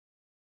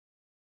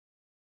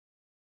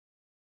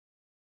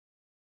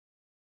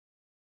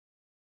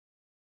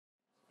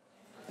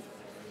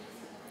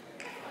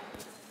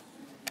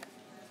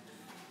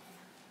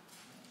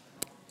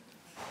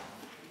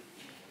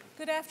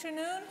Good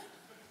afternoon.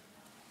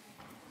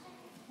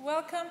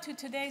 Welcome to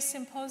today's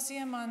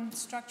symposium on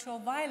structural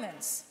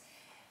violence.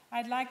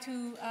 I'd like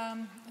to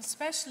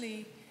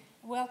especially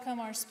welcome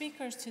our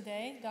speakers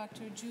today,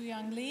 Dr.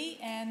 Jooyoung Lee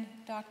and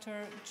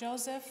Dr.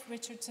 Joseph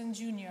Richardson,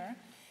 Jr.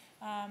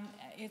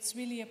 It's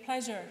really a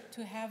pleasure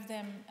to have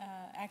them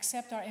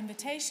accept our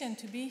invitation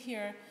to be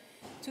here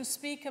to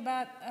speak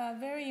about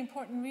very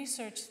important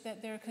research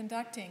that they're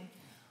conducting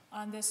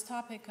on this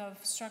topic of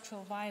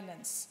structural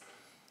violence.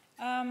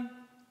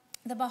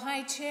 The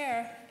Bahá'í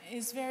Chair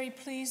is very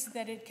pleased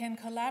that it can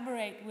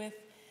collaborate with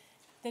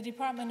the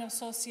Department of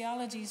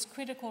Sociology's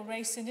Critical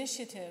Race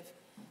Initiative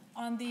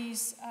on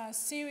these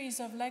series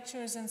of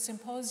lectures and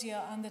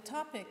symposia on the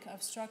topic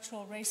of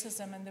structural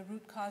racism and the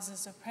root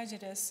causes of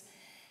prejudice.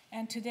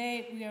 And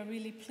today we are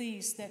really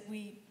pleased that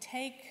we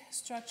take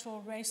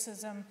structural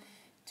racism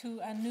to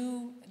a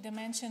new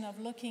dimension of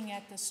looking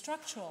at the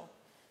structural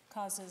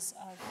causes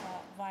of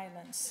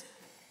violence.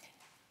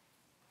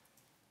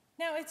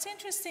 Now, it's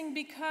interesting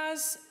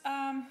because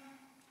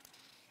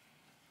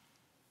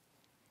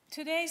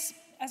today's,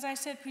 as I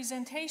said,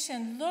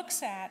 presentation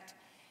looks at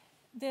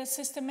the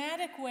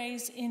systematic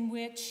ways in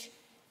which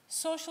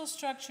social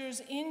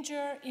structures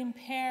injure,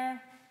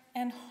 impair,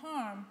 and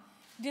harm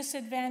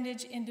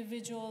disadvantaged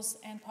individuals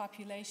and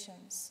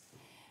populations.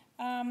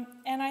 And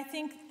I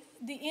think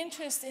the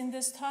interest in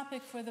this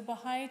topic for the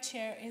Bahá'í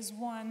Chair is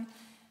one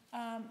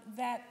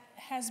that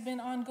has been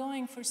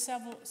ongoing for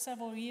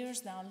several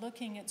years now,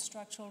 looking at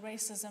structural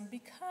racism,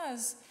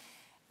 because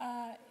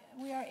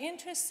we are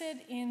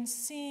interested in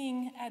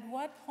seeing at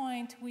what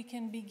point we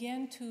can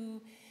begin to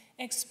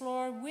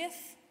explore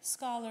with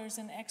scholars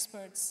and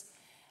experts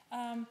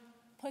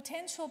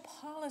potential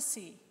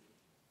policy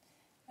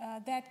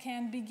that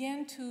can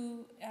begin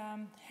to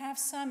have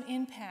some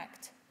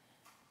impact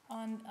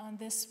on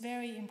this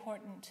very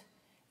important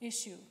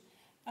issue.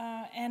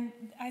 And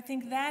I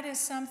think that is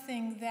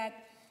something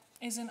that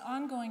is an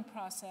ongoing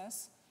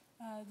process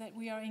that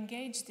we are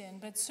engaged in,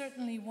 but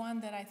certainly one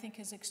that I think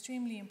is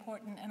extremely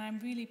important. And I'm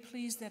really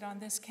pleased that on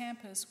this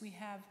campus we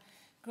have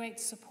great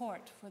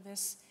support for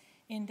this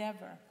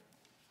endeavor.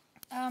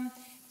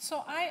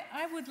 So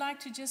I would like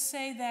to just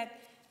say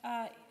that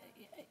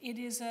it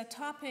is a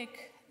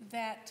topic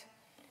that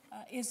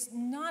is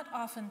not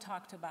often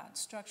talked about,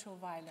 structural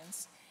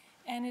violence.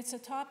 And it's a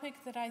topic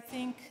that I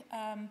think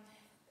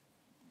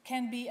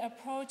can be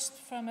approached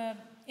from an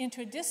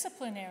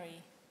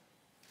interdisciplinary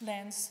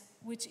lens,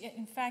 which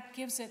in fact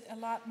gives it a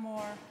lot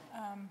more,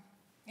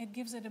 it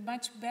gives it a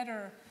much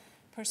better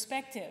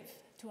perspective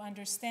to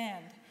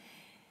understand.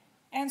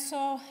 And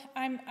so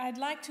I'd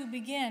like to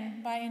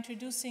begin by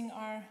introducing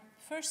our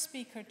first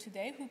speaker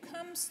today, who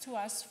comes to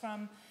us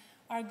from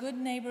our good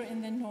neighbor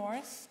in the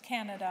north,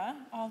 Canada,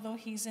 although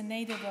he's a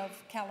native of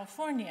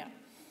California.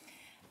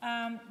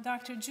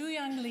 Dr.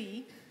 Jooyoung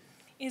Lee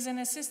is an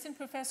assistant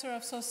professor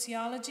of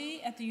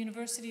sociology at the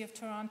University of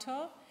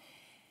Toronto,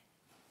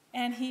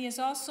 and he is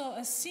also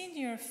a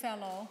senior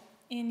fellow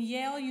in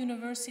Yale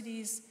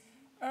University's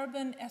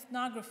Urban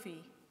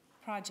Ethnography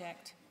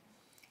project.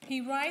 He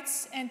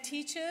writes and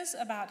teaches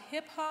about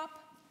hip-hop,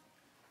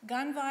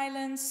 gun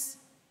violence,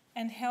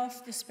 and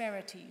health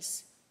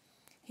disparities.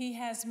 He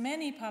has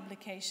many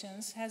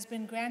publications, has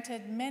been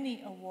granted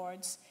many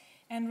awards,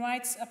 and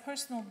writes a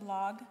personal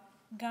blog,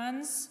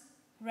 Guns,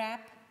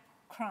 Rap,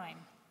 Crime.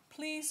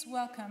 Please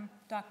welcome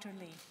Dr.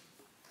 Lee.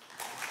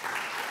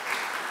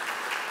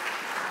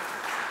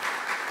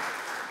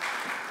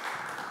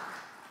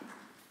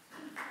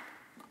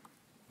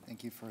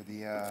 Thank you for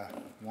the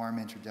warm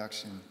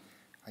introduction.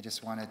 I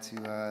just wanted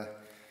to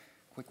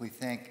quickly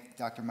thank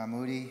Dr.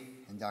 Mahmoudi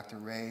and Dr.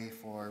 Ray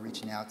for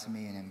reaching out to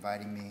me and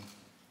inviting me.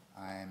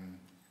 I'm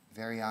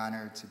very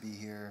honored to be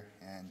here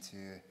and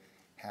to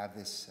have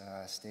this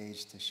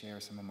stage to share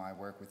some of my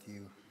work with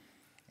you.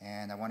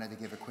 And I wanted to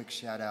give a quick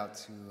shout out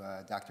to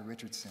Dr.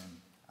 Richardson.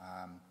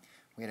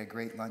 We had a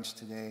great lunch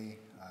today.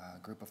 A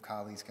group of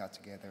colleagues got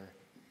together.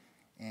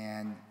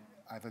 And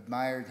I've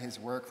admired his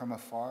work from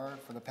afar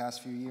for the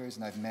past few years,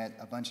 and I've met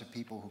a bunch of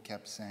people who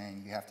kept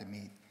saying, you have to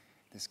meet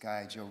this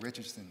guy, Joe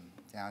Richardson,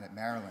 down at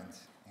Maryland.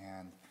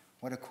 And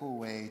what a cool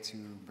way to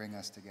bring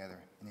us together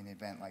in an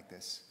event like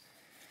this.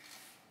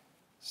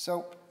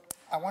 So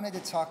I wanted to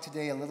talk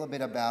today a little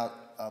bit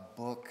about a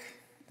book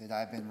that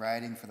I've been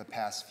writing for the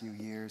past few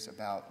years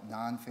about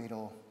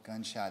non-fatal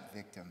gunshot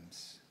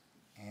victims.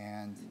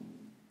 And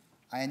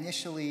I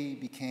initially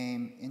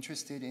became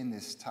interested in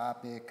this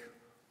topic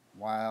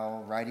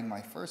while writing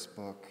my first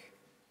book,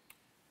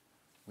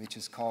 which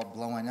is called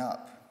Blowing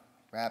Up,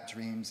 Rap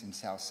Dreams in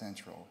South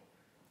Central.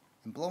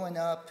 And Blowing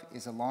Up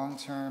is a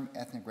long-term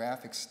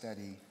ethnographic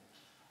study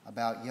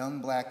about young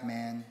black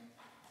men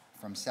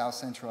from South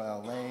Central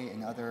LA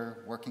and other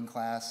working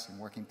class and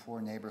working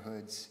poor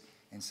neighborhoods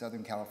in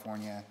Southern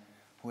California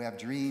who have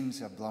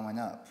dreams of blowing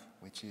up,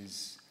 which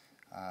is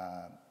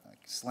like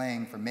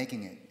slang for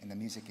making it in the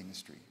music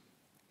industry.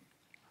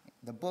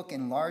 The book,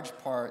 in large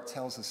part,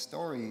 tells the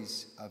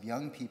stories of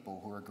young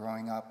people who are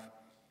growing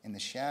up in the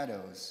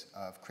shadows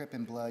of Crip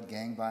and Blood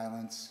gang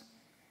violence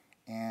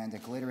and a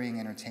glittering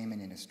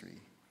entertainment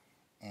industry.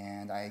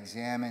 And I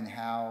examine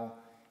how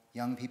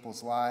young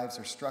people's lives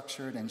are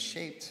structured and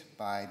shaped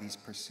by these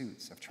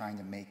pursuits of trying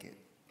to make it.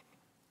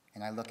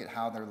 And I look at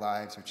how their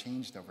lives are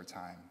changed over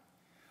time.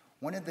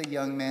 One of the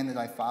young men that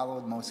I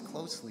followed most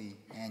closely,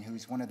 and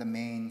who's one of the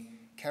main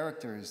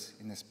characters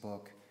in this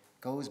book,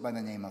 goes by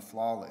the name of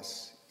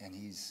Flawless, and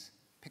he's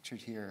pictured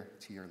here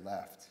to your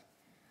left.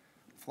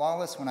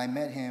 Flawless, when I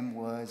met him,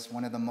 was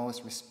one of the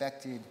most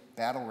respected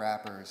battle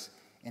rappers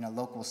in a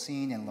local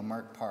scene in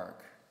Leimert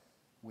Park,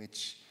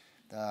 which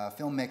the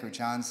filmmaker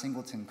John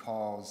Singleton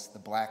calls the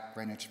Black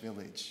Greenwich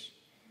Village.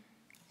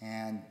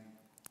 And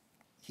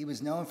he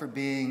was known for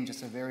being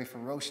just a very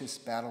ferocious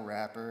battle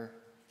rapper.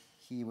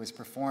 He was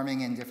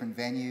performing in different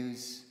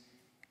venues,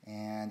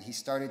 and he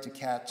started to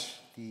catch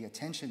the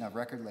attention of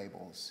record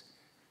labels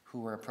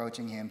who were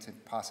approaching him to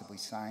possibly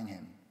sign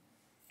him.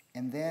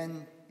 And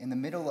then, in the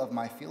middle of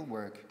my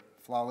fieldwork,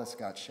 Flawless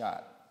got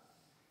shot.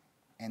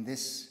 And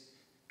this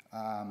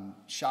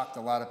shocked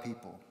a lot of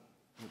people.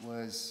 It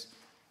was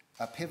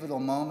a pivotal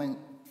moment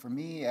for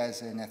me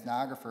as an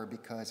ethnographer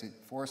because it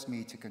forced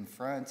me to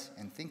confront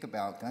and think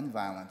about gun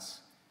violence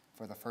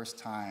for the first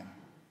time.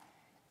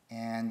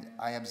 And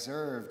I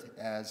observed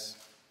as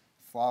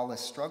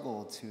Flawless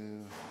struggled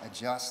to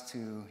adjust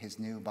to his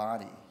new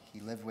body.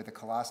 He lived with a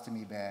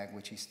colostomy bag,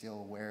 which he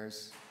still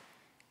wears,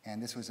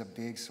 and this was a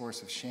big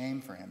source of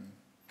shame for him.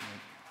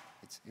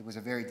 It was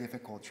a very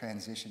difficult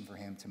transition for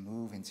him to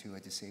move into a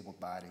disabled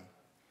body.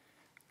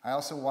 I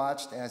also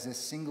watched as this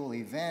single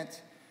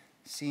event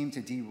seemed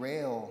to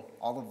derail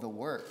all of the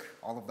work,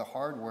 all of the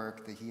hard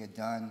work that he had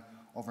done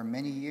over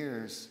many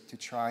years to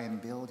try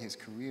and build his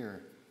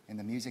career in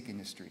the music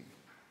industry.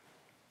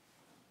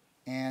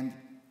 And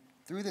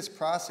through this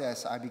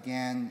process, I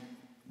began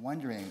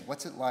wondering,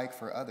 what's it like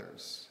for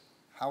others?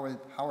 How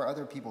are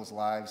other people's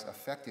lives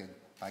affected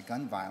by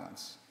gun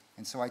violence?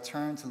 And so I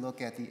turned to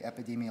look at the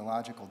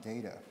epidemiological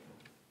data.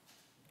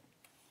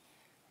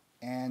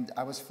 And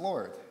I was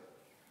floored.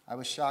 I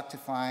was shocked to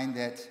find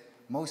that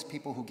most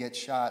people who get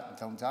shot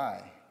don't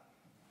die.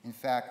 In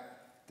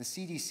fact, the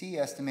CDC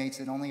estimates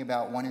that only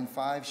about 1 in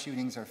 5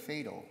 shootings are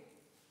fatal.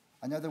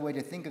 Another way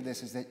to think of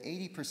this is that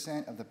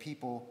 80% of the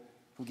people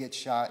who get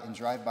shot in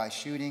drive-by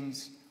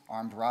shootings,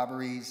 armed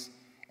robberies,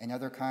 and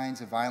other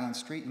kinds of violent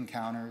street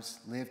encounters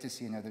live to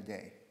see another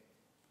day.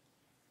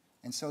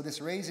 And so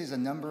this raises a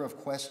number of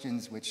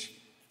questions which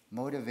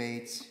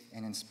motivates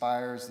and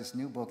inspires this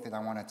new book that I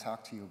want to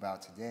talk to you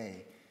about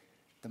today.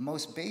 The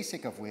most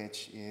basic of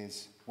which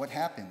is, what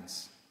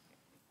happens?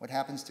 What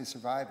happens to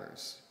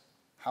survivors?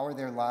 How are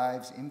their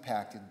lives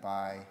impacted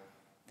by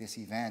this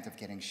event of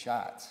getting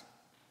shot?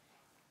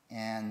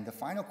 And the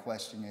final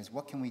question is,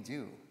 what can we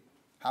do?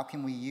 How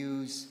can we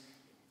use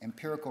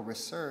empirical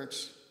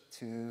research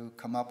to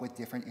come up with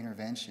different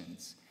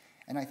interventions?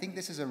 And I think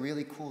this is a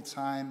really cool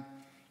time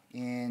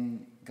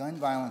in gun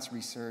violence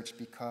research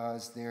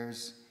because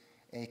there's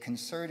a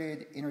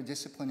concerted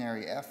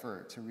interdisciplinary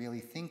effort to really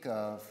think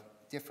of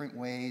different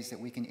ways that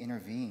we can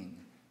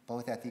intervene,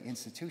 both at the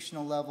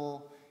institutional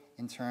level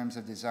in terms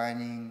of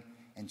designing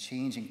and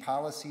changing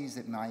policies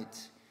that might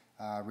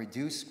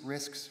reduce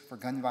risks for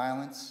gun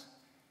violence,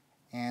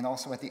 and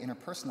also at the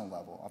interpersonal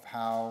level of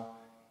how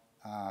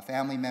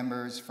family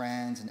members,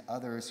 friends, and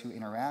others who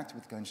interact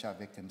with gunshot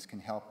victims can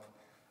help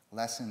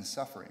lessen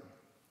suffering.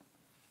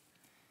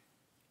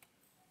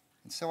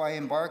 And so I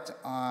embarked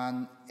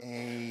on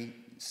a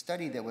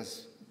study that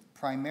was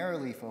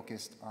primarily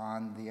focused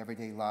on the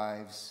everyday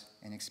lives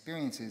and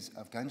experiences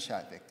of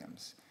gunshot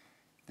victims.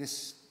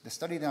 The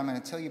study that I'm going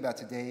to tell you about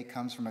today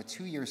comes from a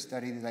 2-year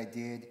study that I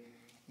did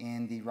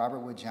in the Robert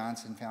Wood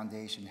Johnson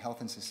Foundation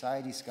Health and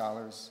Society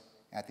Scholars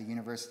at the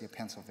University of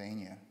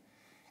Pennsylvania.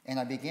 And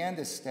I began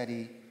this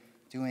study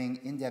doing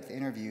in-depth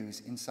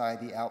interviews inside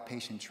the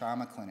outpatient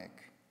trauma clinic,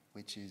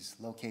 which is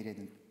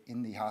located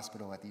in the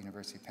hospital at the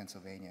University of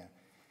Pennsylvania.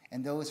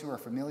 And those who are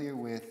familiar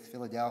with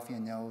Philadelphia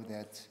know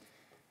that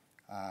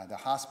the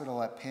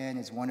hospital at Penn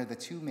is one of the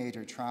 2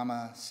 major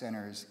trauma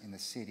centers in the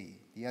city.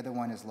 The other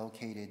one is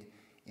located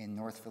in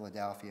North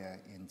Philadelphia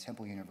in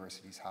Temple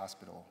University's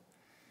hospital.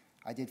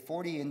 I did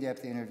 40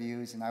 in-depth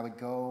interviews, and I would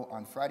go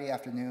on Friday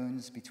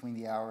afternoons between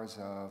the hours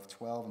of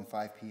 12 and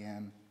 5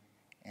 p.m.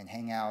 and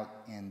hang out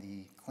in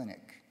the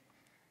clinic.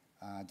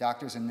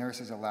 Doctors and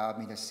nurses allowed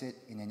me to sit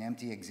in an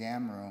empty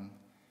exam room,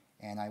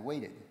 and I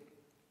waited.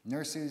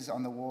 Nurses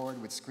on the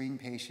ward would screen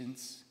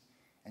patients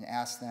and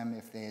ask them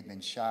if they had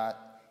been shot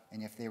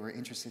and if they were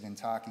interested in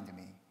talking to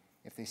me.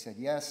 If they said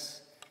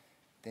yes,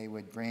 they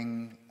would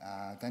bring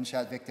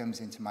gunshot victims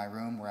into my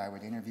room where I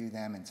would interview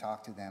them and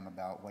talk to them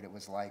about what it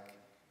was like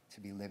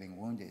to be living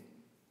wounded.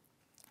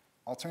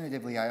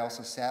 Alternatively, I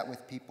also sat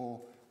with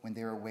people when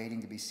they were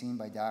waiting to be seen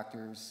by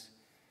doctors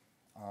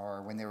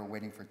or when they were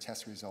waiting for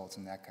test results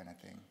and that kind of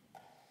thing.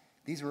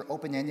 These were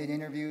open-ended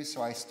interviews,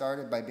 so I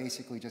started by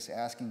basically just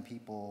asking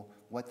people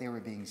what they were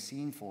being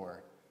seen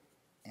for.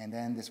 And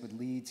then this would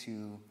lead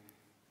to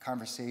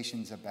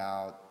conversations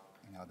about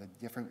the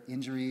different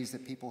injuries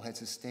that people had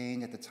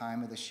sustained at the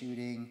time of the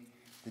shooting,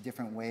 the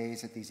different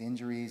ways that these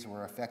injuries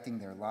were affecting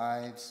their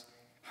lives,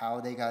 how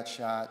they got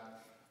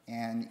shot,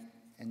 and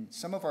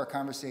some of our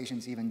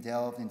conversations even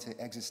delved into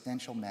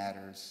existential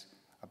matters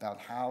about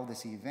how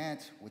this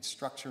event would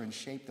structure and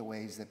shape the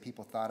ways that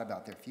people thought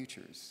about their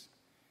futures.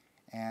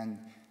 And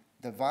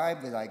the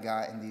vibe that I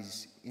got in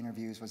these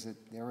interviews was that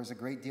there was a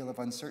great deal of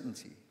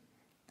uncertainty,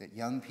 that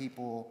young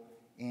people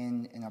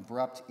in an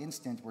abrupt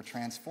instant were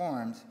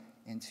transformed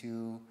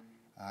into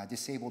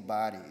disabled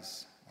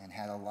bodies and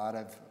had a lot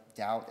of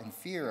doubt and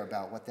fear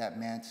about what that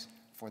meant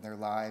for their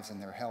lives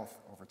and their health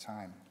over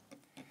time.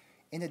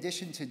 In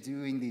addition to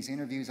doing these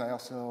interviews, I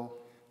also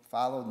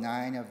followed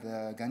 9 of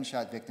the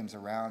gunshot victims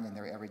around in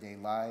their everyday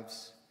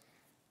lives.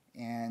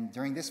 And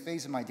during this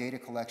phase of my data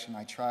collection,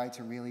 I tried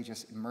to really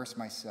just immerse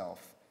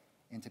myself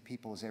into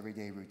people's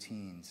everyday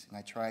routines. And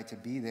I tried to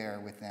be there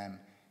with them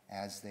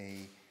as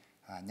they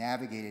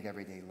navigated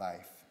everyday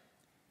life.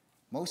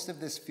 Most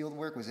of this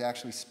fieldwork was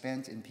actually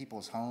spent in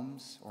people's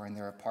homes or in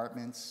their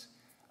apartments.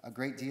 A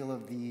great deal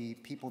of the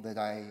people that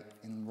I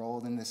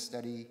enrolled in this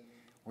study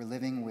were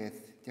living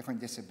with different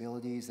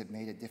disabilities that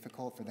made it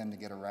difficult for them to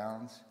get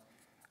around.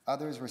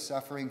 Others were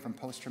suffering from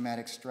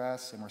post-traumatic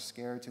stress and were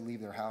scared to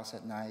leave their house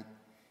at night.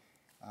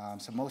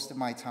 So most of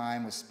my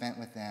time was spent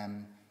with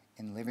them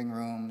in living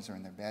rooms or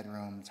in their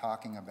bedroom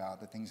talking about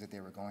the things that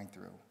they were going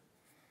through.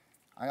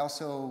 I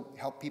also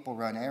helped people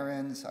run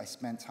errands. I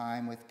spent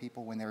time with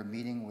people when they were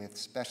meeting with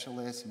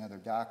specialists and other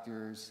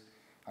doctors.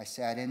 I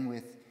sat in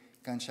with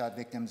gunshot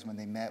victims when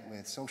they met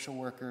with social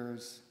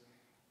workers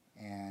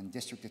and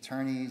district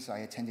attorneys. I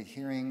attended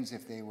hearings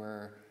if they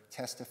were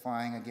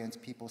testifying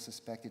against people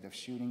suspected of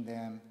shooting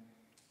them.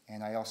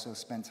 And I also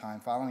spent time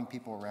following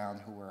people around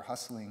who were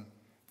hustling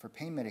for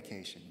pain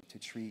medication to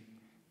treat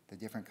the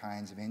different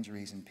kinds of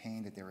injuries and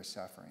pain that they were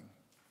suffering.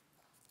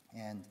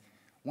 And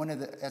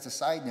as a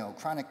side note,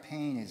 chronic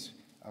pain is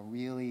a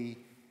really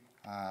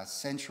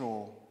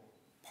central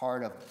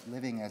part of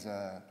living as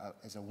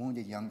a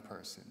wounded young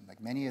person.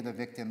 Like many of the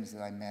victims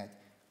that I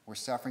met were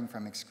suffering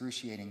from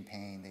excruciating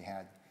pain. They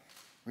had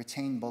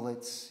retained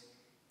bullets,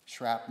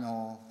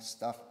 shrapnel,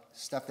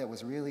 stuff that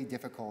was really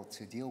difficult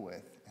to deal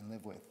with and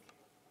live with.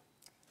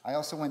 I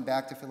also went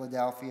back to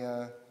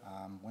Philadelphia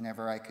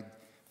whenever I could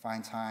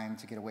find time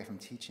to get away from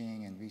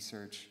teaching and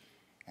research,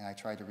 and I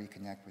tried to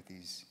reconnect with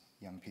these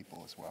young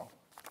people as well.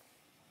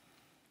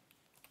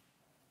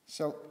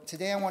 So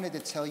today I wanted to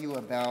tell you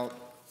about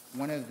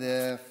one of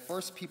the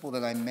first people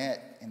that I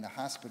met in the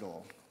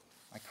hospital.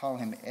 I call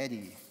him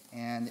Eddie,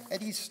 and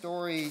Eddie's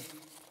story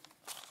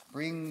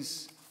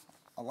brings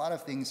a lot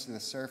of things to the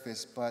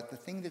surface, but the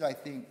thing that I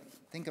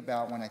think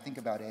about when I think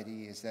about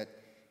Eddie is that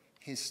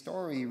his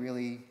story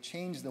really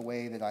changed the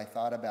way that I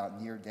thought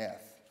about near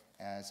death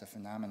as a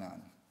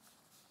phenomenon.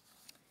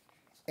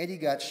 Eddie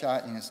got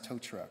shot in his tow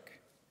truck.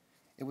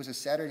 It was a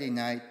Saturday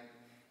night,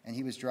 and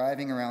he was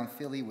driving around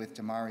Philly with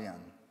Damarian,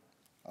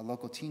 a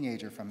local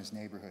teenager from his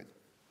neighborhood.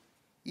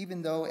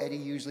 Even though Eddie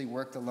usually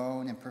worked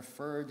alone and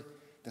preferred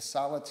the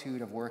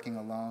solitude of working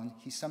alone,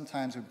 he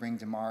sometimes would bring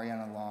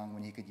Damarian along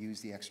when he could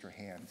use the extra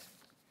hand.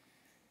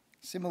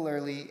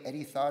 Similarly,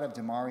 Eddie thought of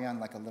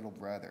Damarian like a little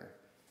brother.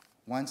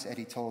 Once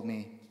Eddie told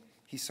me,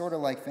 "He's sort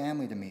of like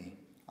family to me.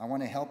 I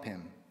want to help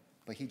him,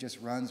 but he just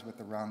runs with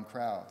the wrong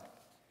crowd.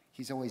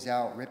 He's always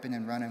out ripping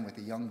and running with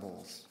the young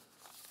bulls."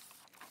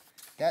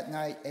 That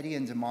night, Eddie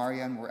and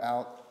Damarian were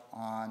out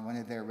on one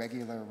of their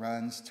regular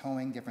runs,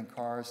 towing different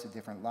cars to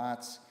different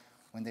lots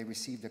when they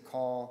received a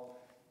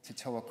call to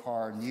tow a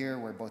car near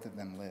where both of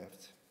them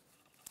lived.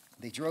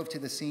 They drove to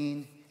the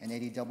scene, and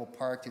Eddie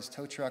double-parked his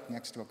tow truck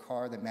next to a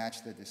car that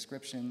matched the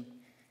description,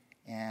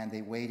 and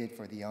they waited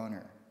for the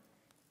owner.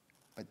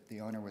 But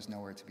the owner was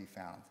nowhere to be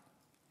found.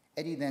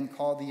 Eddie then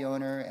called the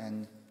owner,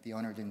 and the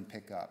owner didn't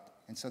pick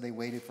up. And so they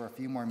waited for a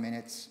few more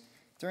minutes.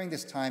 During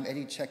this time,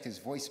 Eddie checked his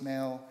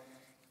voicemail.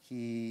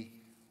 He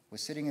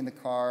was sitting in the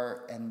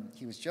car, and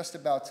he was just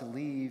about to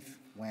leave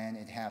when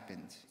it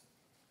happened.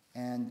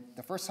 And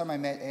the first time I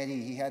met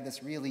Eddie, he had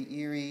this really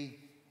eerie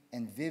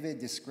and vivid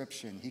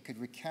description. He could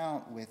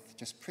recount with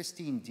just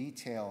pristine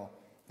detail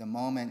the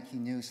moment he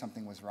knew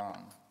something was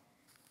wrong.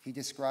 He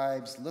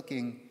describes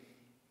looking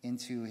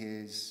into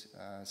his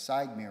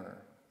side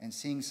mirror and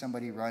seeing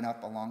somebody run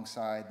up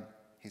alongside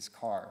his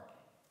car.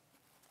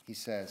 He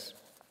says,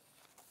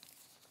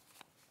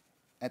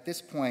 "At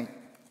this point,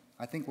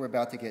 I think we're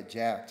about to get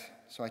jacked,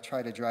 so I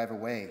try to drive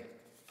away.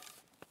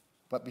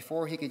 But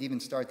before he could even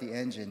start the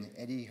engine,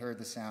 Eddie heard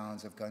the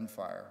sounds of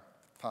gunfire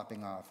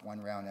popping off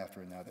one round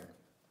after another.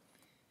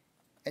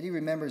 Eddie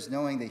remembers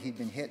knowing that he'd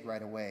been hit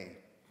right away.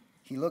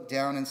 He looked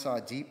down and saw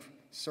a deep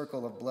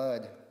circle of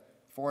blood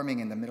forming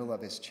in the middle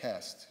of his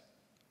chest.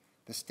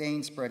 The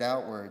stain spread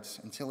outwards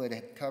until it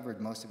had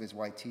covered most of his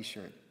white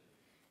t-shirt.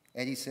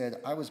 Eddie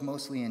said, "I was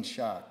mostly in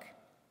shock.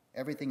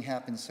 Everything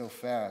happened so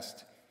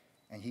fast,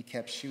 and he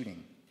kept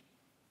shooting."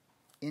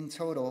 In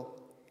total,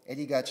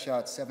 Eddie got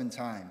shot 7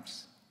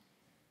 times.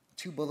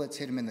 2 bullets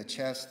hit him in the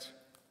chest,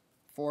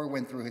 4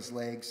 went through his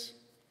legs,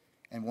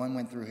 and 1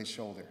 went through his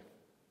shoulder.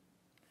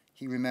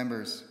 He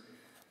remembers,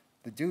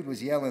 The dude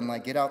was yelling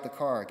like, "Get out the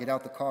car, get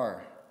out the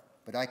car."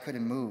 But I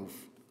couldn't move.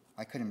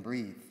 I couldn't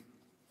breathe.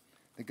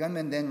 The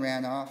gunman then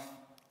ran off,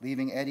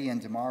 leaving Eddie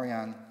and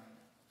Demarion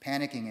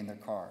panicking in their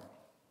car.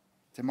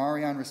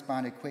 Demarion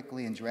responded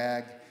quickly and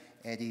dragged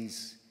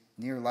Eddie's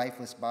near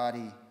lifeless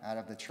body out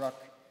of the truck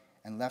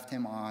and left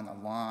him on a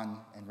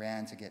lawn and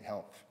ran to get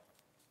help.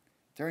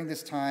 During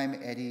this time,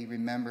 Eddie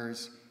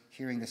remembers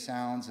hearing the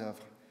sounds of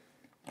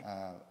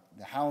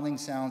the howling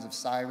sounds of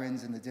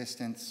sirens in the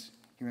distance.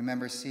 He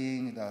remembers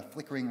seeing the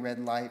flickering red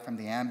light from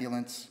the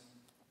ambulance.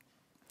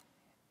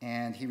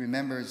 And he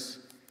remembers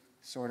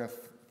sort of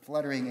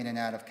fluttering in and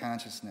out of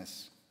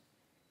consciousness.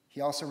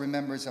 He also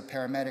remembers a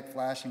paramedic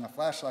flashing a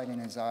flashlight in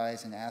his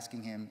eyes and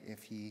asking him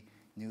if he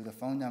knew the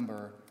phone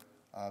number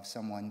of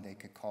someone they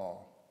could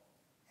call.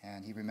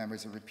 And he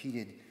remembers a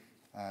repeated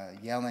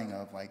yelling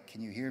of like,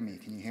 "Can you hear me?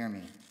 Can you hear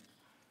me?"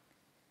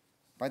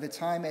 By the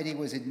time Eddie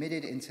was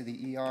admitted into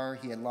the ER,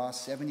 he had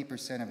lost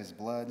 70% of his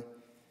blood,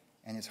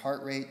 and his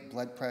heart rate,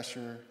 blood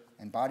pressure,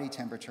 and body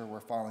temperature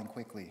were falling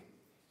quickly.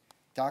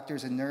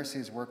 Doctors and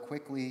nurses worked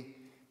quickly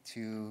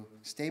to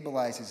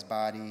stabilize his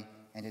body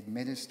and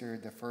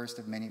administered the first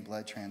of many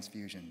blood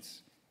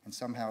transfusions. And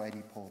somehow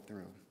Eddie pulled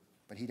through,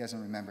 but he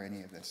doesn't remember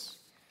any of this.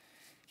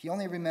 He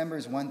only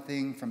remembers one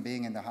thing from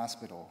being in the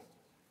hospital.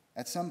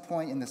 At some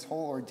point in this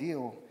whole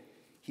ordeal,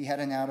 he had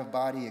an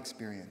out-of-body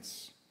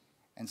experience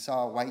and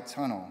saw a white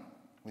tunnel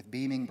with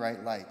beaming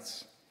bright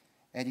lights.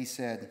 Eddie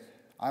said,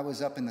 "I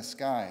was up in the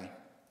sky,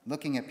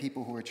 looking at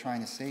people who were trying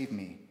to save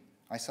me.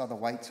 I saw the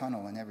white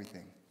tunnel and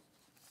everything."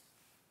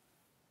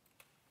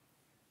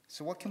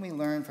 So what can we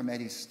learn from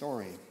Eddie's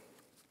story?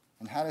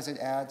 And how does it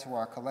add to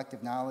our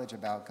collective knowledge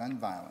about gun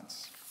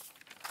violence?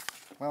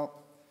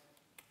 Well,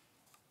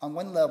 on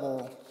one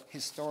level,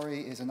 his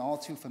story is an all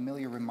too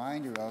familiar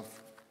reminder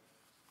of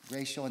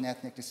racial and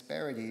ethnic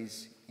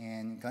disparities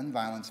in gun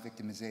violence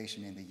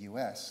victimization in the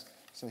US.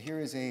 So here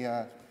is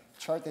a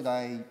chart that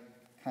I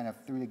kind of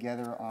threw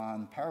together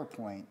on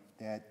PowerPoint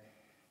that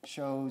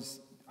shows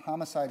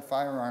homicide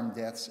firearm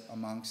deaths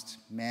amongst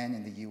men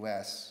in the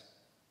US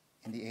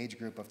in the age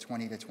group of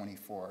 20 to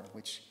 24,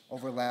 which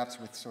overlaps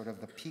with sort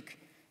of the peak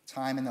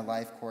time in the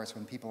life course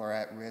when people are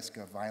at risk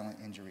of violent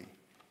injury.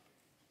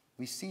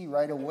 We see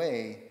right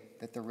away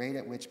that the rate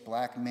at which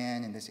black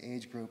men in this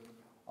age group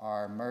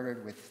are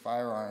murdered with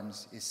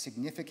firearms is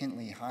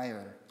significantly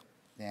higher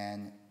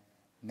than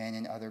men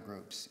in other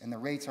groups, and the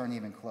rates aren't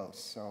even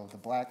close. So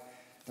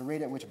the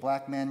rate at which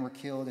black men were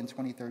killed in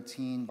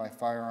 2013 by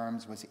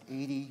firearms was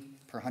 80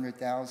 per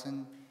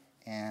 100,000,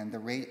 and the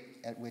rate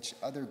at which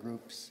other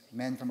groups,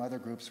 men from other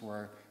groups,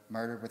 were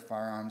murdered with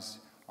firearms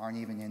aren't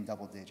even in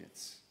double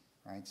digits,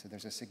 right? So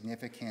there's a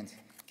significant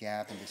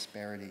gap and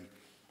disparity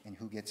in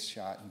who gets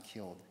shot and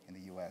killed in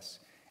the US.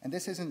 And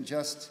this isn't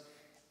just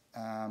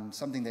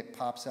something that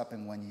pops up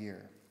in 1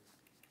 year.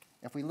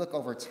 If we look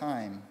over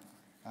time,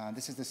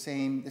 this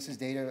is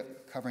data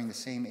covering the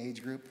same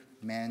age group,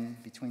 men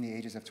between the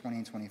ages of 20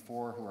 and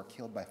 24 who are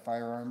killed by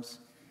firearms.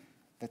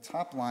 The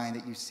top line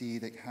that you see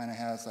that kind of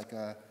has like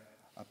a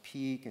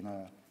peak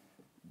and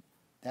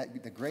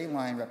the gray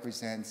line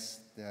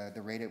represents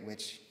the rate at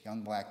which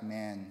young black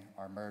men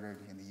are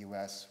murdered in the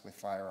US with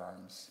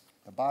firearms.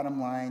 The bottom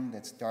line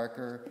that's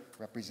darker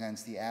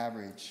represents the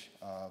average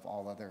of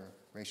all other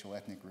racial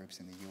ethnic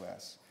groups in the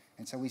US.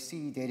 And so we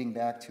see, dating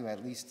back to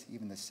at least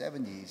even the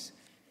 70s,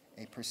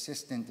 a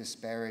persistent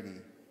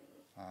disparity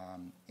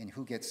in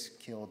who gets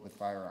killed with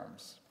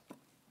firearms.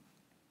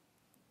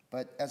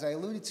 But as I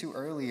alluded to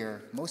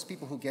earlier, most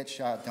people who get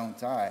shot don't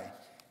die,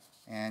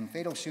 and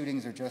fatal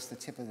shootings are just the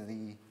tip of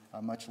the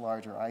much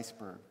larger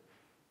iceberg.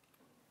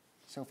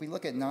 So if we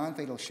look at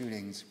non-fatal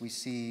shootings, we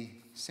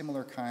see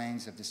similar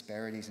kinds of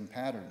disparities and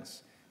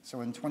patterns. So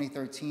in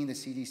 2013, the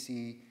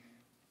CDC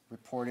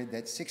reported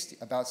that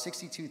about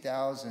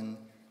 62,000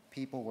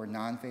 people were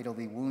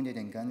non-fatally wounded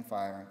in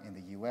gunfire in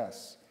the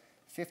US.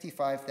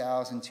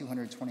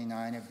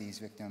 55,229 of these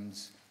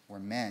victims were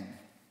men.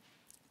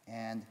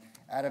 And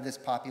out of this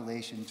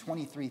population,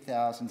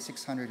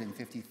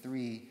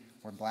 23,653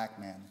 were black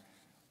men.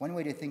 One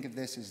way to think of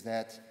this is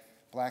that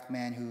black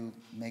men who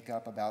make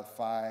up about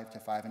 5 to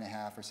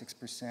 5.5 or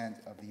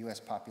 6% of the US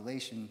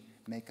population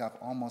make up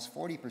almost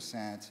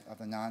 40% of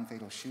the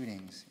non-fatal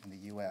shootings in the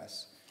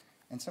US.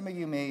 And some of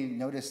you may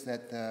notice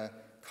that the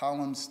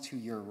columns to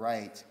your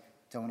right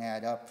don't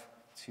add up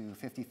to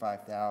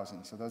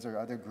 55,000. So those are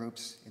other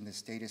groups in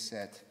this data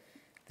set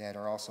that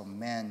are also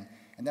men.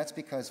 And that's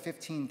because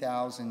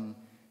 15,000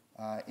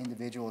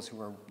 individuals who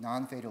were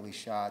non-fatally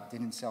shot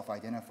didn't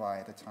self-identify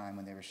at the time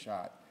when they were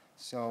shot.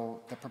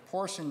 So the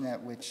proportion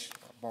at which,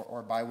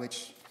 or by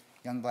which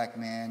young black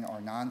men are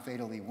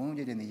non-fatally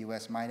wounded in the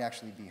US might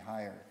actually be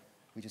higher.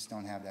 We just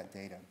don't have that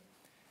data.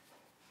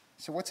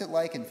 So what's it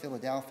like in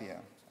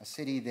Philadelphia, a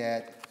city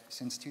that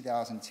since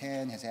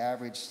 2010 has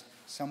averaged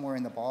somewhere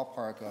in the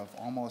ballpark of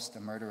almost a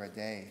murder a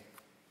day?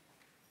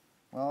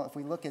 Well, if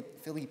we look at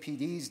Philly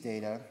PD's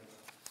data,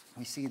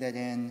 we see that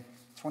in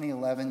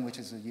 2011, which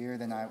is a year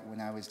when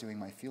I was doing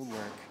my field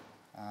work,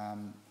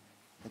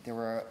 that there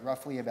were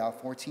roughly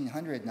about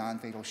 1,400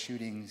 non-fatal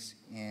shootings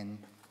in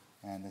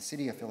the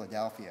city of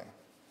Philadelphia.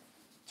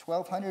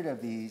 1,200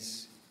 of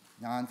these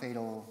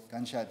non-fatal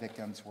gunshot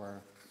victims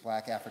were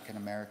Black African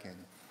American.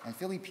 And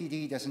Philly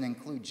PD doesn't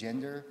include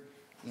gender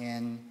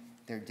in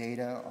their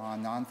data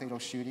on non-fatal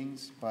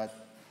shootings,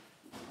 but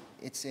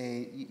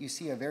you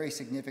see a very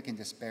significant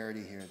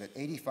disparity here, that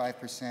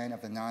 85%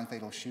 of the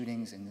non-fatal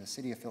shootings in the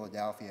city of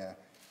Philadelphia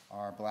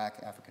are Black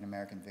African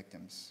American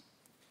victims,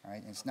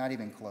 right? And it's not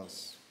even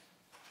close.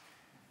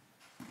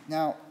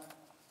 Now,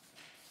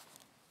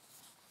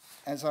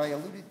 as I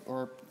alluded,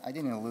 or I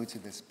didn't allude to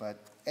this, but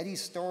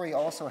Eddie's story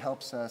also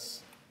helps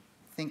us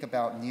think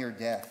about near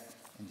death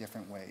in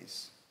different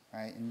ways,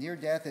 right? And near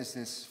death is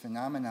this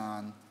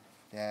phenomenon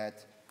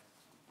that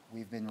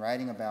we've been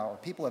writing about, or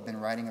people have been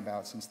writing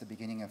about since the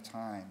beginning of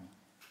time.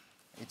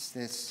 It's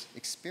this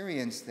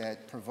experience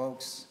that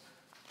provokes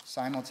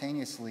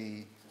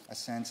simultaneously a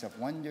sense of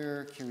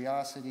wonder,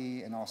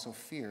 curiosity, and also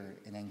fear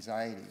and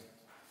anxiety.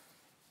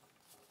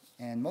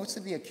 And most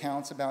of the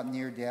accounts about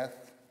near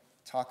death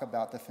talk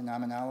about the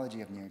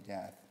phenomenology of near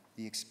death,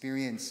 the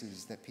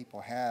experiences that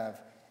people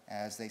have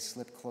as they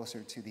slip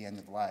closer to the end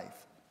of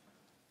life.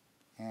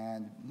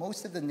 And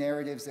most of the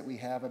narratives that we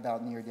have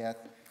about near death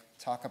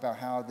talk about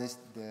how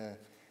the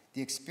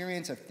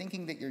experience of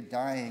thinking that you're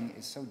dying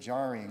is so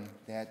jarring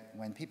that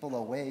when people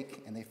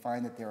awake and they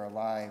find that they're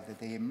alive, that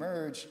they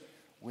emerge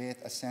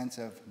with a sense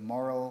of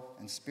moral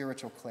and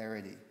spiritual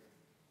clarity,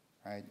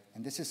 right?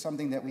 And this is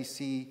something that we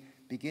see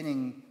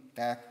beginning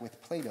back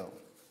with Plato.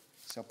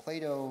 So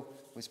Plato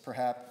was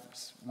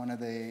perhaps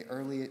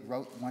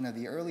wrote one of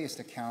the earliest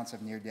accounts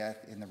of near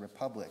death in the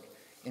Republic.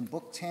 In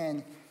Book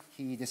 10,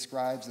 he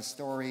describes the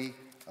story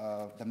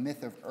of the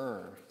myth of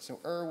So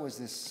was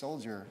this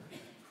soldier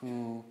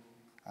who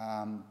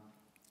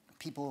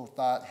people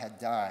thought had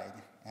died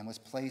and was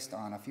placed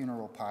on a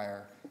funeral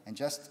pyre, and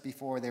just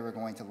before they were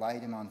going to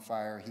light him on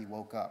fire, he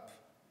woke up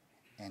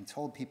and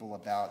told people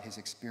about his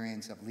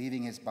experience of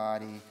leaving his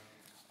body,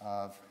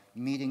 of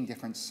meeting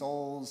different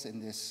souls in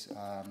this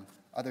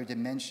other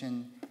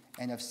dimension,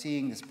 and of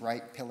seeing this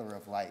bright pillar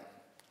of light,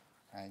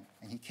 right?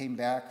 And he came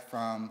back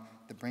from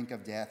the brink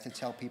of death to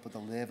tell people to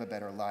live a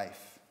better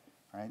life,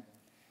 right?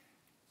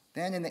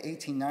 Then in the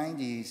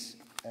 1890s,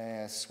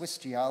 a Swiss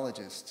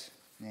geologist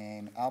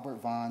named Albert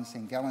von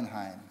St.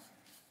 Gellenheim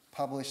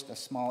published a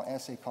small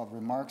essay called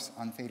Remarks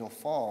on Fatal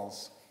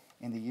Falls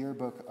in the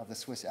yearbook of the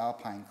Swiss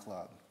Alpine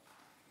Club.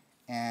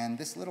 And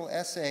this little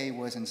essay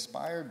was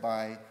inspired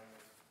by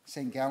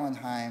St.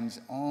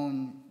 Gellenheim's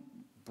own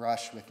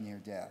brush with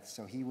near death.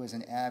 So he was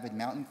an avid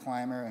mountain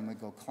climber and would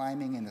go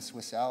climbing in the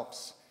Swiss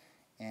Alps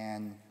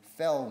and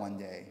fell one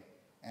day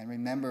and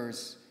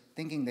remembers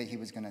thinking that he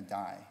was going to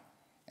die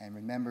and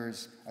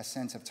remembers a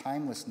sense of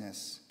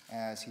timelessness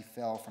as he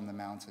fell from the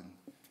mountain.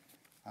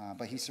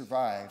 But he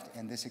survived,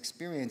 and this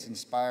experience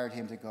inspired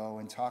him to go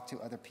and talk to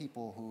other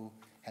people who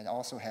had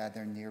also had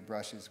their near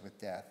brushes with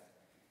death.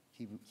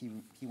 He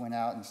went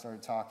out and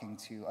started talking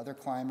to other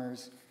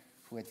climbers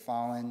who had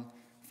fallen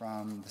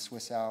from the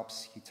Swiss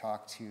Alps. He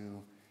talked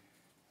to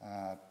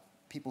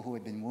people who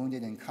had been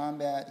wounded in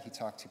combat. He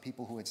talked to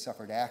people who had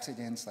suffered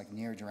accidents like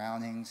near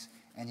drownings,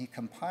 and he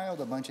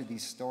compiled a bunch of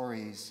these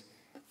stories.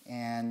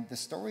 And the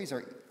stories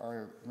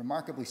are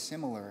remarkably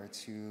similar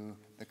to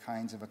the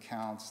kinds of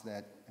accounts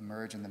that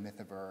emerge in the myth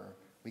of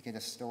We get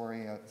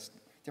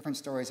different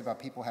stories about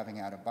people having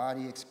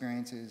out-of-body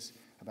experiences,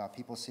 about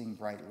people seeing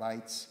bright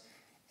lights,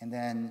 and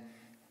then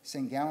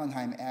St.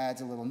 Gellenheim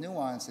adds a little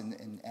nuance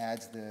and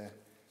adds the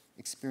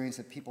experience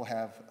that people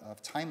have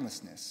of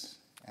timelessness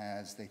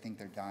as they think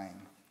they're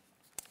dying.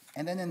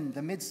 And then in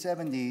the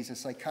mid-70s, a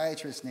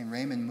psychiatrist named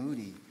Raymond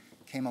Moody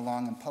came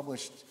along and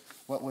published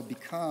what would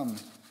become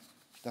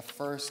the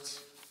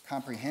first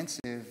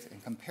comprehensive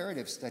and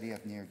comparative study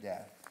of near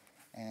death.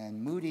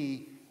 And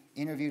Moody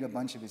interviewed a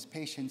bunch of his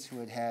patients who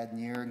had had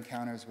near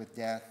encounters with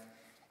death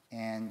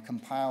and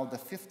compiled the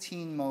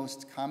 15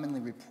 most commonly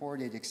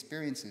reported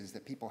experiences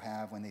that people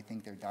have when they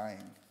think they're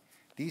dying.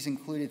 These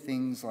included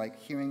things like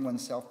hearing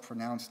oneself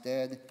pronounced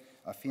dead,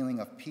 a feeling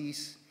of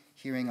peace,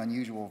 hearing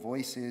unusual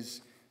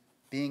voices,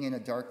 being in a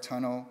dark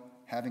tunnel,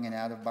 having an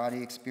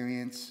out-of-body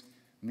experience,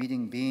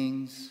 meeting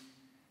beings,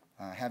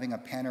 having a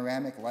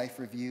panoramic life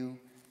review,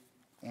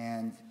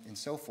 and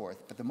so forth.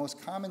 But the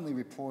most commonly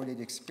reported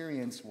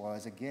experience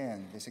was,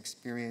 again, this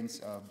experience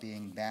of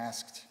being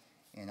basked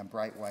in a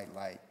bright white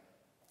light.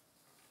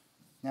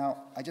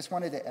 Now, I just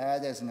wanted to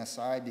add as an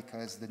aside,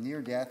 because the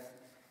near-death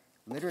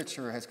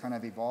literature has kind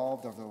of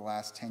evolved over the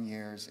last 10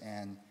 years,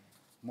 and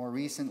more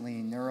recently,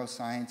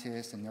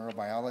 neuroscientists and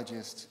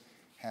neurobiologists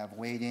have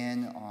weighed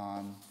in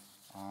on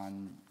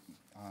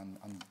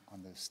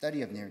the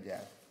study of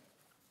near-death.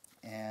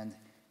 And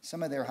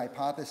some of their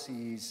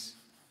hypotheses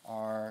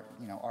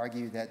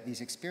argue that these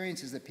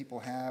experiences that people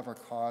have are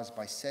caused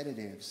by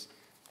sedatives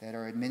that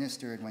are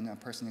administered when a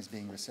person is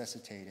being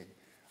resuscitated.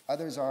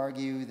 Others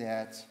argue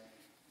that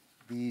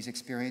these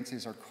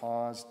experiences are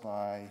caused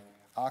by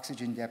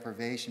oxygen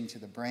deprivation to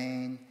the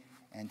brain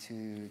and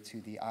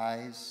to the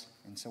eyes.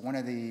 And so one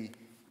of the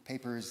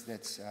papers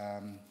that's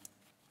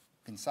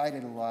been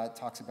cited a lot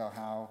talks about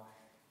how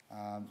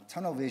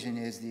tunnel vision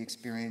is the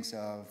experience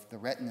of the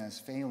retinas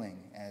failing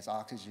as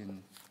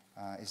oxygen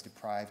is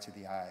deprived to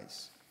the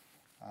eyes.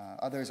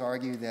 Others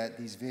argue that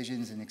these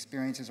visions and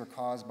experiences are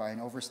caused by an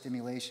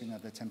overstimulation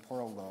of the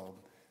temporal lobe,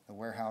 the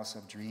warehouse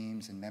of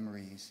dreams and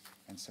memories,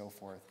 and so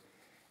forth.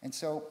 And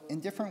so, in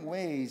different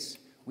ways,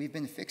 we've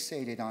been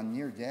fixated on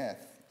near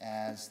death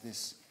as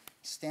this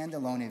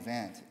standalone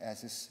event,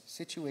 as this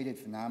situated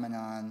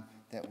phenomenon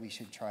that we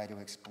should try to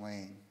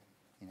explain,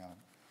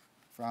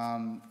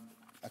 from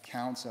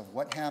accounts of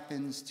what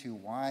happens to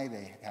why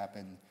they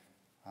happen.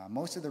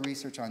 Most of the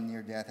research on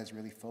near death has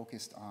really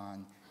focused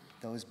on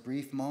those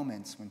brief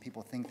moments when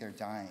people think they're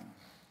dying.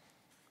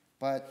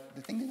 But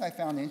the thing that I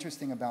found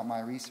interesting about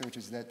my research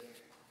is that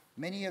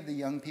many of the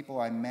young people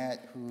I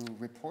met who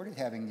reported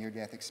having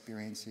near-death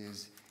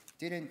experiences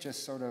didn't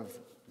just sort of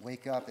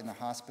wake up in the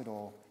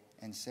hospital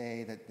and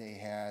say that they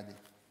had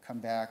come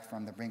back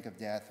from the brink of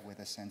death with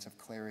a sense of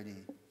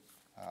clarity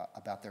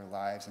about their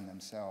lives and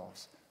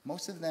themselves.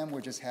 Most of them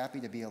were just happy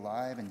to be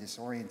alive and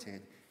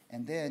disoriented,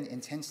 and then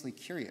intensely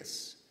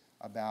curious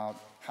about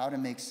how to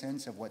make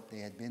sense of what they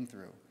had been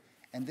through.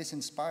 And this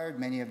inspired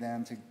many of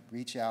them to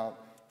reach out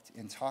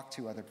and talk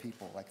to other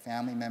people, like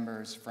family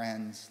members,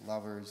 friends,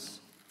 lovers,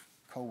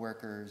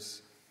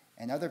 co-workers,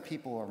 and other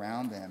people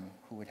around them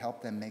who would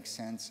help them make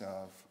sense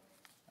of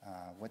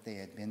what they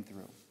had been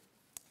through.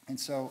 And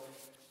so,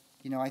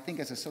 I think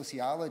as a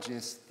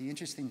sociologist, the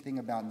interesting thing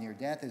about near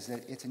death is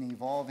that it's an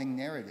evolving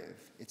narrative.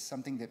 It's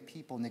something that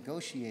people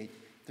negotiate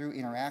through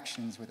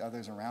interactions with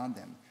others around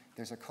them.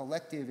 There's a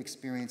collective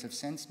experience of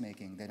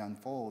sense-making that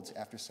unfolds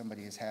after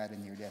somebody has had a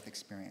near-death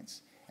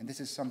experience. And this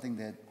is something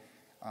that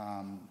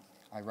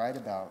I write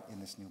about in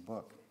this new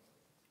book.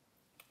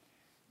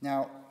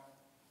 Now,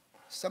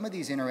 some of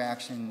these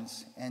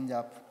interactions end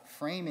up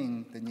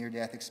framing the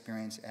near-death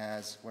experience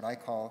as what I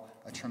call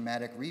a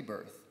traumatic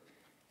rebirth,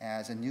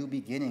 as a new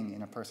beginning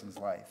in a person's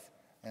life,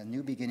 a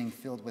new beginning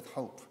filled with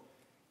hope,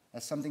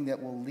 as something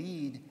that will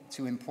lead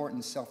to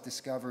important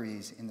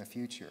self-discoveries in the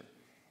future.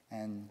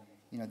 And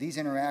these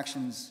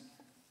interactions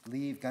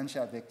leave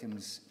gunshot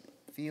victims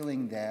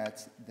feeling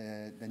that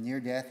the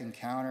near-death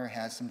encounter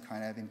has some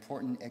kind of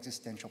important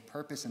existential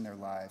purpose in their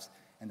lives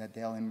and that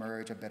they'll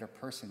emerge a better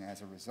person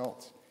as a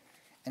result.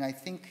 And I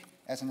think,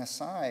 as an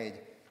aside,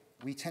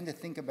 we tend to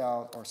think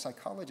about, or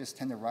psychologists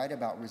tend to write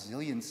about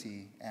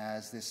resiliency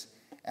as this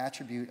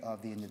attribute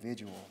of the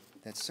individual,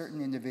 that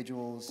certain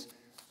individuals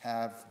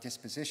have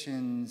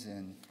dispositions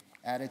and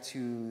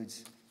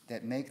attitudes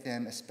that make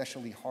them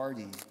especially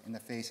hardy in the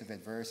face of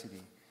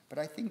adversity. But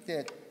I think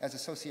that as a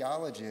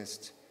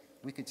sociologist,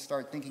 we could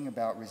start thinking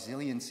about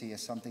resiliency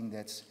as something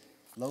that's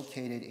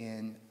located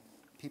in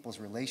people's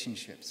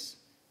relationships,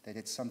 that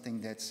it's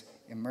something that's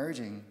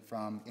emerging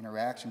from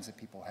interactions that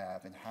people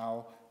have and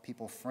how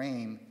people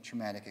frame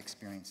traumatic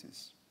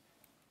experiences.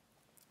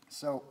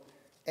 So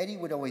Eddie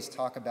would always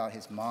talk about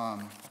his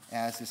mom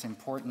as this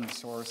important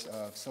source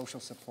of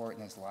social support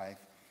in his life.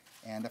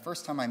 And the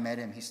first time I met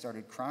him, he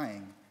started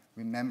crying,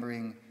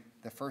 remembering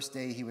the first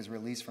day he was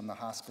released from the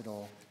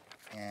hospital.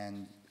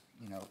 And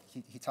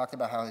he talked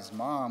about how his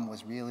mom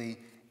was really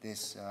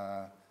this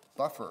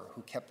buffer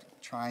who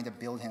kept trying to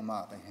build him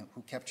up and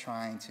who kept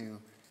trying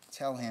to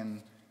tell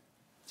him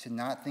to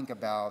not think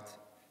about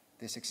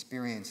this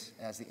experience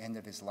as the end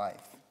of his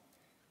life.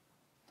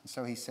 And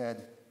so he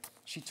said,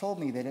 "She told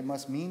me that it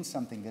must mean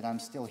something that I'm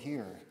still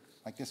here,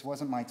 like this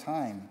wasn't my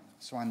time,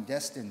 so I'm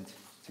destined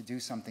to do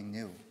something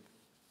new,"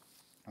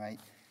 right?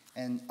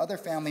 And other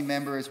family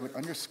members would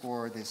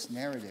underscore this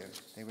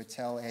narrative. They would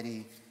tell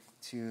Eddie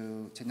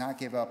to not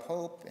give up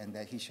hope and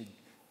that he should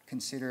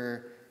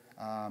consider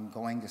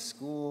going to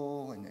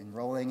school and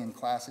enrolling in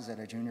classes at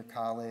a junior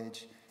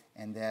college,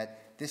 and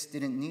that this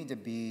didn't need to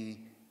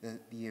be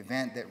the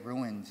event that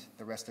ruined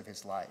the rest of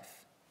his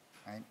life,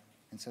 right?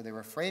 And so they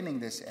were framing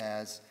this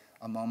as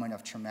a moment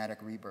of traumatic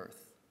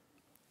rebirth.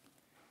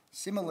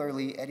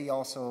 Similarly, Eddie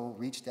also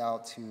reached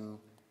out to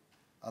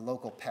a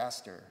local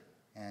pastor,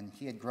 and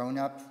he had grown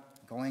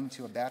up going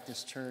to a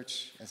Baptist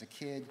church as a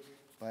kid,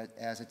 but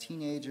as a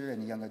teenager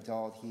and a young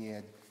adult, he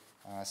had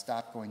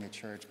stopped going to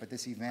church. But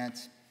this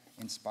event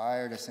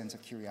inspired a sense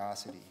of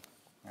curiosity,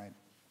 right?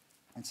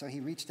 And so he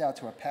reached out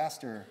to a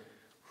pastor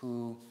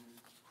who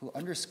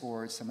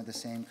underscored some of the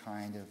same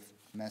kind of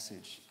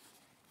message.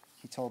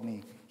 He told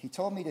me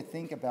to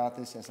think about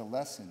this as a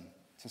lesson,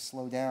 to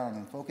slow down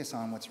and focus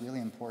on what's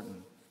really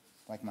important,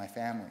 like my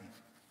family,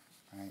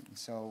 right? And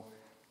so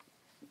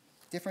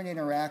different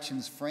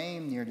interactions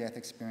frame near-death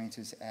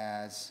experiences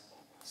as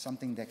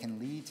something that can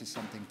lead to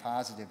something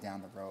positive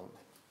down the road,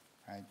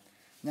 right?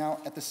 Now,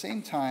 at the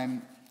same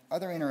time,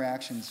 other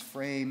interactions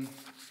frame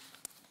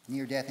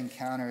near-death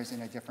encounters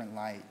in a different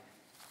light,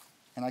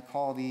 and I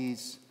call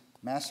these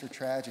master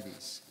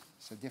tragedies.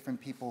 So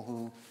different people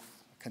who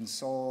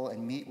console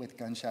and meet with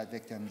gunshot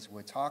victims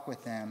would talk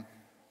with them,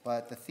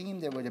 but the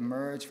theme that would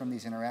emerge from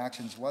these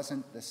interactions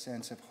wasn't the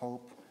sense of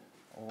hope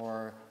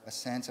or a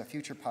sense of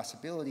future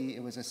possibility.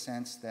 It was a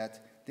sense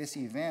that this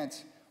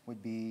event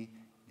would be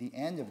the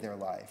end of their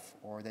life,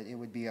 or that it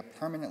would be a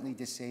permanently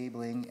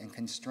disabling and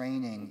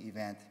constraining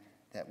event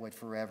that would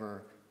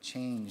forever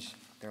change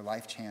their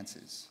life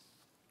chances,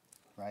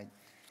 right?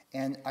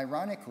 And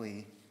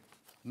ironically,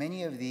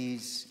 many of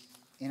these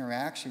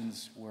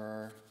interactions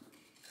were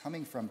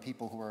coming from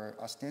people who were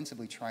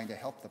ostensibly trying to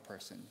help the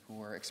person, who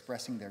were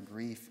expressing their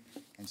grief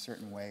in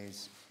certain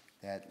ways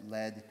that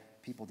led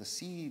people to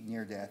see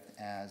near death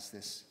as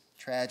this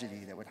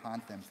tragedy that would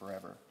haunt them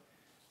forever.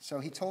 So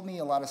he told me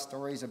a lot of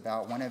stories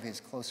about one of his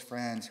close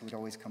friends who would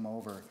always come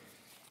over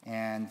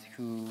and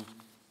who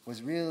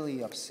was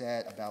really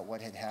upset about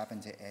what had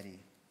happened to Eddie.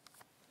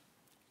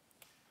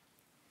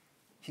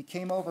 He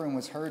came over and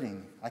was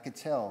hurting. I could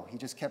tell. He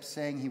just kept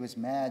saying he was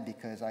mad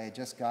because I had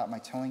just got my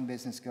towing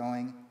business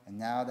going, and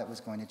now that was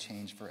going to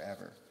change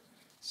forever.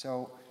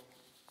 So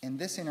in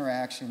this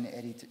interaction,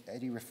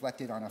 Eddie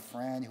reflected on a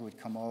friend who would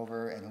come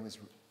over and who was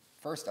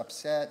first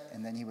upset,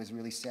 and then he was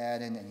really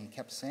saddened, and he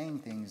kept saying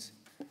things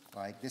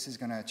like, this is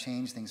going to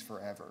change things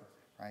forever,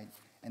 right?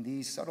 And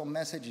these subtle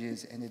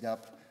messages ended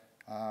up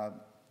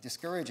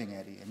discouraging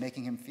Eddie and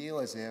making him feel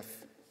as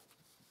if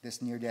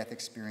this near-death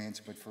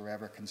experience would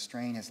forever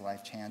constrain his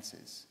life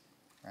chances,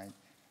 right?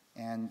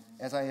 And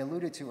as I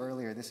alluded to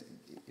earlier,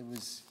 it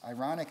was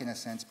ironic in a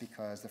sense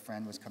because the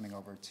friend was coming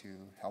over to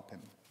help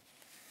him.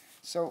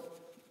 So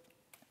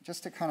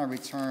just to kind of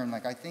return,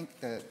 I think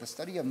the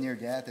study of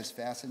near-death is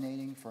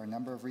fascinating for a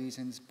number of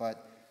reasons,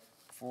 but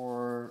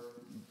for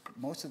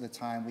most of the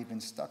time we've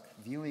been stuck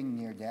viewing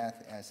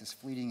near-death as this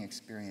fleeting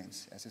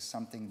experience, as just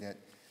something that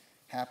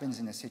happens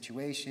in a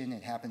situation,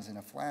 it happens in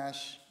a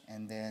flash,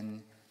 and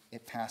then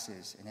it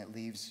passes and it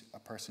leaves a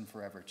person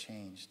forever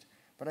changed.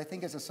 But I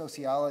think as a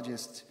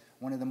sociologist,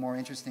 one of the more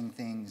interesting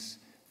things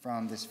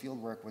from this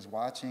fieldwork was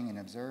watching and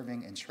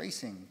observing and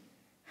tracing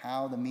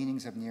how the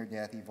meanings of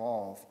near-death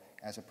evolve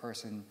as a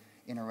person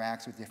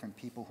interacts with different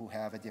people who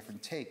have a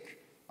different take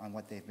on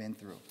what they've been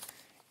through.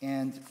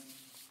 And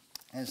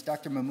as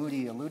Dr.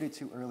 Mahmoudi alluded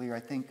to earlier,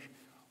 I think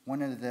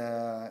one of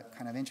the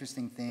kind of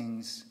interesting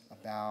things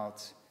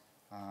about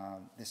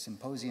this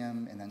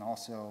symposium and then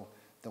also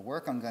the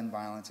work on gun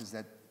violence is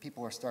that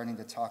people are starting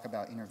to talk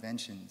about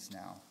interventions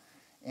now.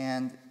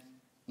 And,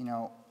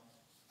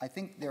 I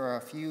think there are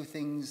a few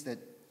things that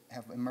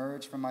have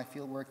emerged from my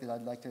fieldwork that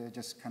I'd like to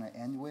just kind of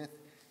end with,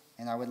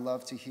 and I would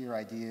love to hear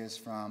ideas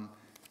from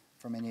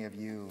any of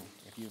you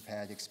if you've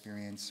had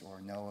experience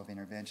or know of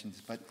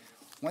interventions. But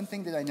one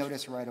thing that I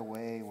noticed right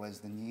away was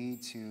the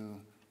need to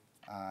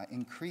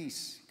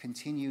increase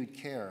continued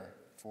care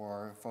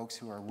for folks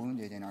who are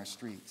wounded in our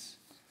streets.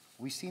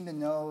 We seem to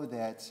know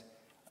that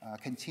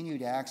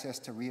continued access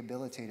to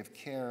rehabilitative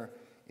care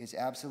is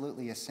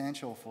absolutely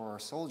essential for our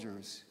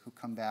soldiers who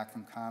come back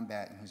from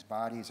combat and whose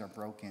bodies are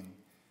broken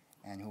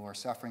and who are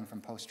suffering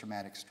from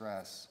post-traumatic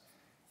stress.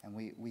 And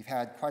we've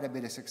had quite a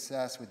bit of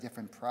success with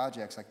different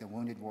projects like the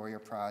Wounded Warrior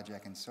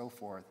Project and so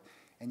forth.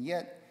 And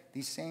yet,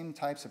 these same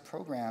types of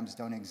programs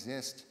don't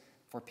exist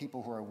for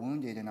people who are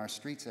wounded in our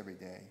streets every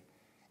day.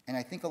 And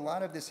I think a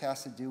lot of this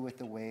has to do with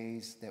the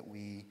ways that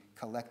we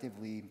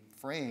collectively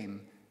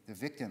frame the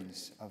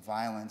victims of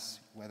violence,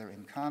 whether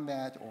in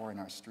combat or in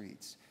our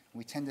streets.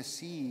 We tend to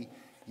see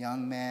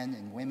young men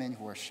and women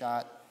who are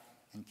shot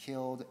and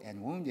killed and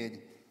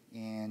wounded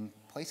in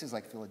places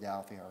like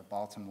Philadelphia or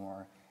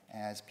Baltimore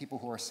as people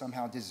who are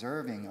somehow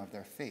deserving of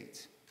their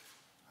fate.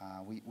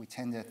 We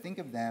tend to think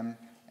of them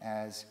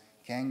as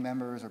gang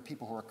members or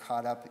people who are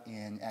caught up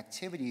in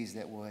activities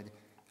that would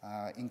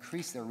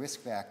increase their risk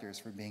factors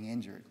for being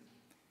injured.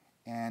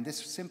 And this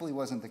simply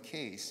wasn't the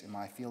case in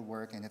my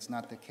fieldwork, and it's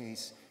not the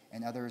case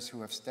in others who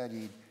have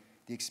studied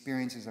the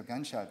experiences of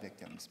gunshot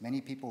victims.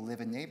 Many people live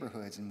in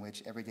neighborhoods in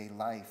which everyday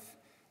life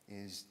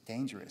is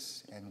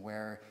dangerous and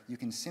where you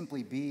can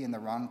simply be in the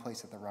wrong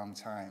place at the wrong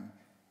time.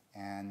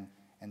 And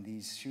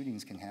these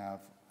shootings can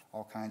have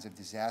all kinds of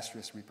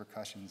disastrous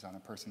repercussions on a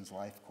person's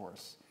life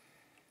course.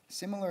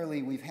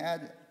 Similarly, we've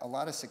had a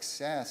lot of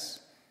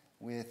success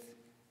with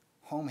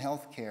home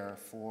health care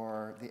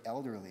for the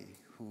elderly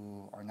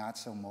who are not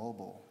so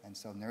mobile. And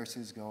so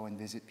nurses go and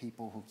visit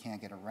people who can't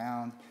get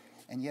around.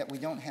 And yet we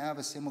don't have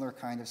a similar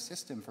kind of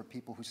system for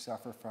people who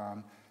suffer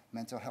from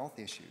mental health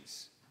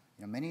issues.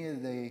 Many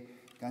of the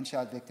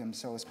gunshot victims,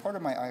 so as part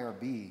of my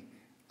IRB,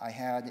 I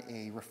had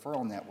a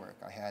referral network.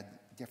 I had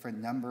different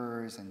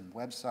numbers and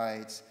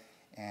websites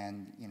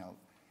and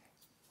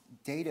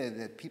data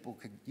that people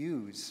could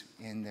use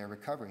in their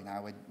recovery. And I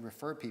would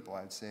refer people.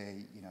 I would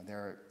say,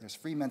 there's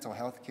free mental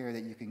health care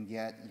that you can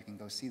get. You can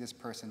go see this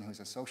person who's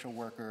a social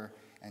worker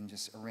and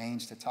just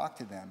arrange to talk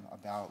to them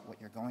about what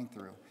you're going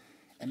through.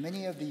 And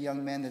many of the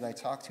young men that I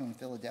talked to in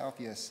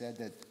Philadelphia said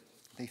that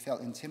they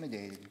felt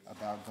intimidated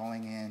about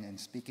going in and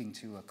speaking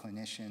to a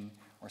clinician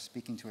or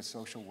speaking to a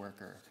social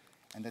worker,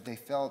 and that they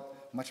felt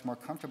much more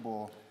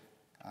comfortable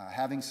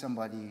having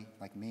somebody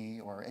like me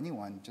or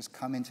anyone just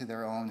come into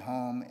their own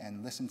home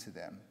and listen to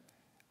them.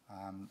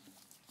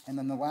 And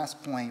then the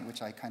last point,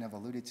 which I kind of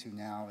alluded to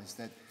now, is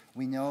that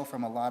we know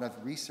from a lot of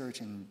research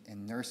in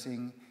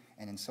nursing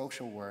and in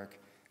social work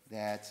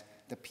that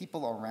the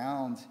people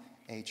around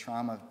a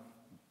trauma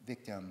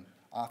victim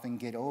often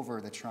get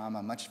over the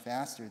trauma much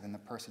faster than the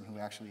person who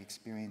actually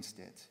experienced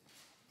it.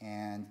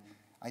 And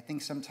I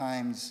think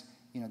sometimes,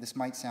 this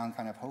might sound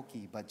kind of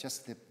hokey, but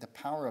just the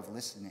power of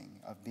listening,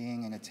 of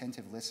being an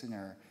attentive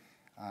listener,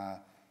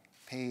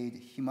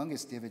 paid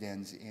humongous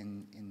dividends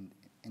in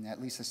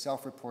at least the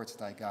self-reports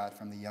that I got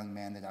from the young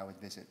man that I would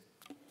visit.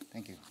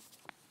 Thank you.